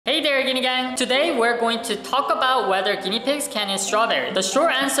there, Guinea Gang! Today we're going to talk about whether guinea pigs can eat strawberries. The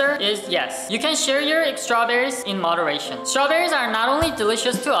short answer is yes. You can share your strawberries in moderation. Strawberries are not only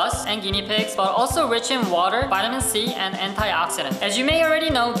delicious to us and guinea pigs, but also rich in water, vitamin C, and antioxidants. As you may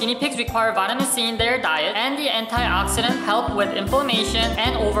already know, guinea pigs require vitamin C in their diet, and the antioxidants help with inflammation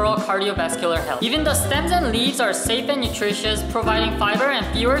and overall cardiovascular health. Even the stems and leaves are safe and nutritious, providing fiber and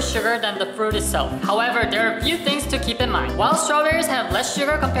fewer sugar than the fruit itself. However, there are a few things to keep in mind. While strawberries have less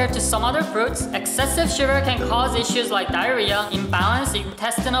sugar compared to some other fruits, excessive sugar can cause issues like diarrhea, imbalanced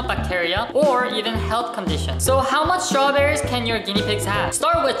intestinal bacteria, or even health conditions. So how much strawberries can your guinea pigs have?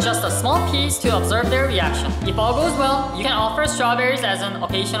 Start with just a small piece to observe their reaction. If all goes well, you can offer strawberries as an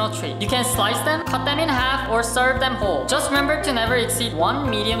occasional treat. You can slice them, cut them in half, or serve them whole. Just remember to never exceed one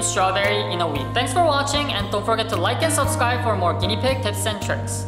medium strawberry in a week. Thanks for watching, and don't forget to like and subscribe for more guinea pig tips and tricks.